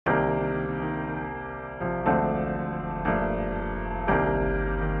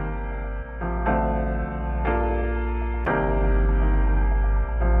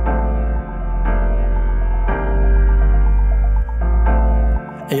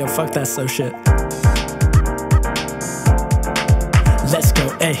Hey yo, fuck that so shit. Let's go,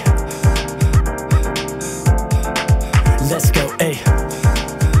 ayy. Let's go, ayy.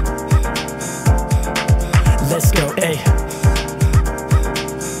 Let's go, ayy.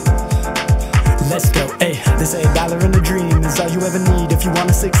 Let's go, ayy. They say $1 in a dream is all you ever need if you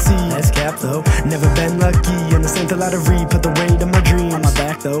wanna succeed. That's cap though, never been lucky in the same lottery. Put the weight of my dream on my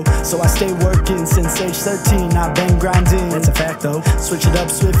back though, so I stay working since age 13. I've been grinding, that's a fact though. Switch it up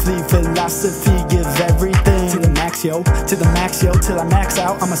swiftly, philosophy, give everything to the max yo, to the max yo, till I max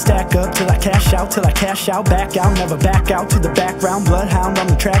out. I'ma stack up till I cash out, till I cash out, back out, never back out. To the background, bloodhound on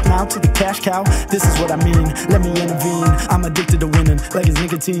the track now, to the cash cow. This is what I mean, let me intervene. I'm addicted to winning, like it's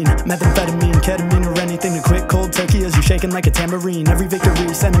nicotine, methamphetamine, ketamine, or anything to quit cold turkey as you shaking like a tambourine. Every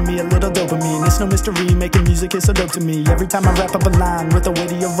victory sending me a little dopamine. It's no mystery, making music is so dope to me. Every time I rap up a line with a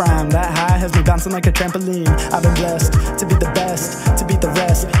witty rhyme, that high has me bouncing like a trampoline. I've been blessed to be the best, to beat the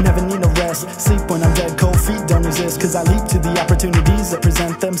rest, never need no rest. Sleep when I'm dead, cold feet don't exist, cause I leap to the opportunities that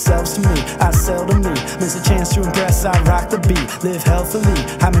present themselves to me. I seldomly miss a chance to impress, I rock the beat, live healthily,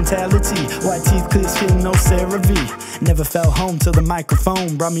 high mentality, white teeth, clear skin, no CeraVe. Never fell home till the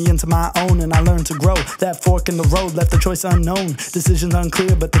microphone brought me into my own, and I learned to grow. That fork in the road left the choice unknown, decisions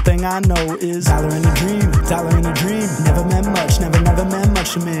unclear, but the thing I know is $1 in a dream, $1 in a dream. Never meant much, never meant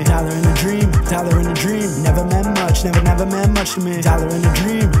much to me. $1 in a dream, $1 in a dream. Never meant much, never meant much to me. $1 in a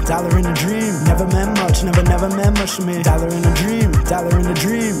dream, $1 in a dream. Never meant much, never meant much to me. $1 in a dream, $1 in a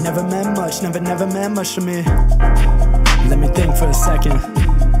dream. Never meant much, never meant much to me. Let me think for a second.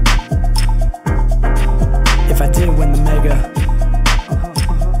 If I did win the mega,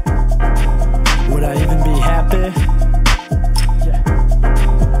 would I even be happy?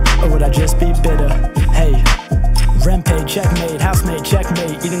 Or would I just be bitter? Hey, rent paid, checkmate, housemate,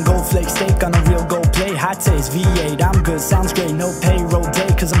 checkmate. Eating gold flake steak on a real gold plate. Hot taste, V8, I'm good, sounds great. No payroll day,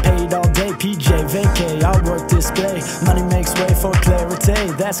 cause I'm paid all day. PJ, vacay, artwork display. Money makes way for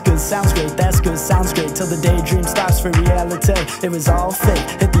clarity. That's good, sounds great, that's good, sounds great. Till the daydream stops for reality. It was all fake,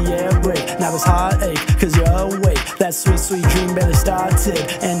 hit the air brake. Now it's heartache, cause you're awake. That sweet, sweet dream barely started,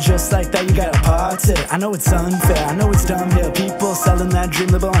 and just like that you gotta party. I know it's unfair, I know it's dumb here. People selling that dream,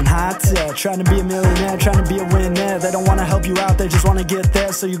 living on hot tail. Trying to be a millionaire, trying to be a winner. They don't wanna help you out, they just wanna get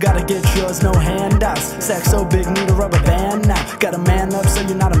there. So you gotta get yours, no handouts. Sex so big, need a rubber band now. Gotta man up so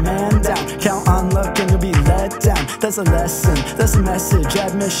you're not a man down. Count on luck and you'll be let down. That's a lesson, that's a message,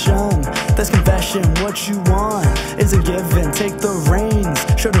 admission. That's confession, what you want is a given. Take the reins,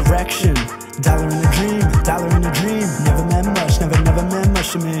 show direction. $1 in a dream, $1 in a dream. Never meant much, never meant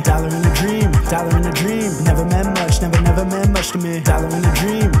much to me. $1 in a dream, $1 in a dream. Never meant much, never meant much to me. $1 in a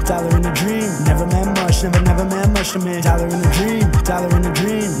dream, $1 in a dream. Never meant much, never meant much to me. $1 in a dream, $1 in a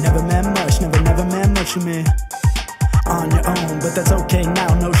dream. Never meant much, never meant much to me. On your own, but that's okay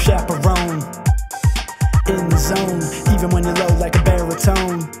now, no chaperone. In the zone, even when you're low like a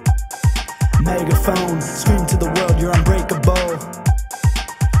baritone. Megaphone, scream to the world, you're unbreakable.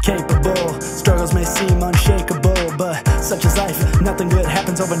 Capable, struggles may seem unshakable, but such is life, nothing good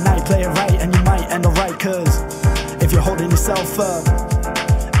happens overnight. Play it right and you might end alright, cause if you're holding yourself up,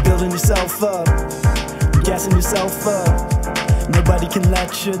 building yourself up, gassing yourself up, nobody can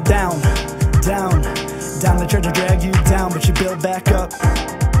let you down, down. They try to drag you down, but you build back up.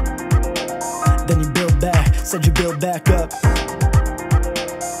 Then you build back, said you build back up.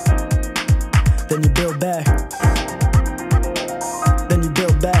 Then you build back. Then you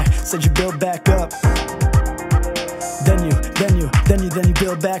build back, said you build back up. Then you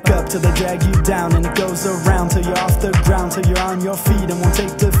build back up till they drag you down, and it goes around till you're off the ground, till you're on your feet and won't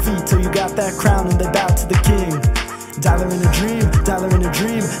take defeat, till you got that crown and they bow to the king. $1 in a dream, $1 in a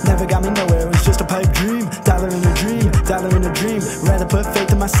dream. Never got me nowhere, it was just a pipe dream. $1 in a dream, $1 in a dream. Rather put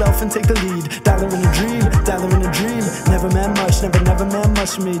faith in myself and take the lead. $1 in a dream, $1 in a dream. Never meant much, never meant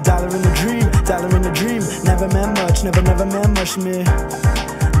much to me. $1 in a dream, $1 in a dream. Never meant much, never meant much to me.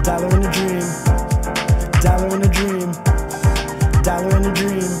 $1 in a dream, $1 in a dream. $1 in a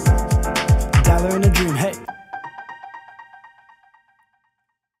dream, $1 in a dream. Hey.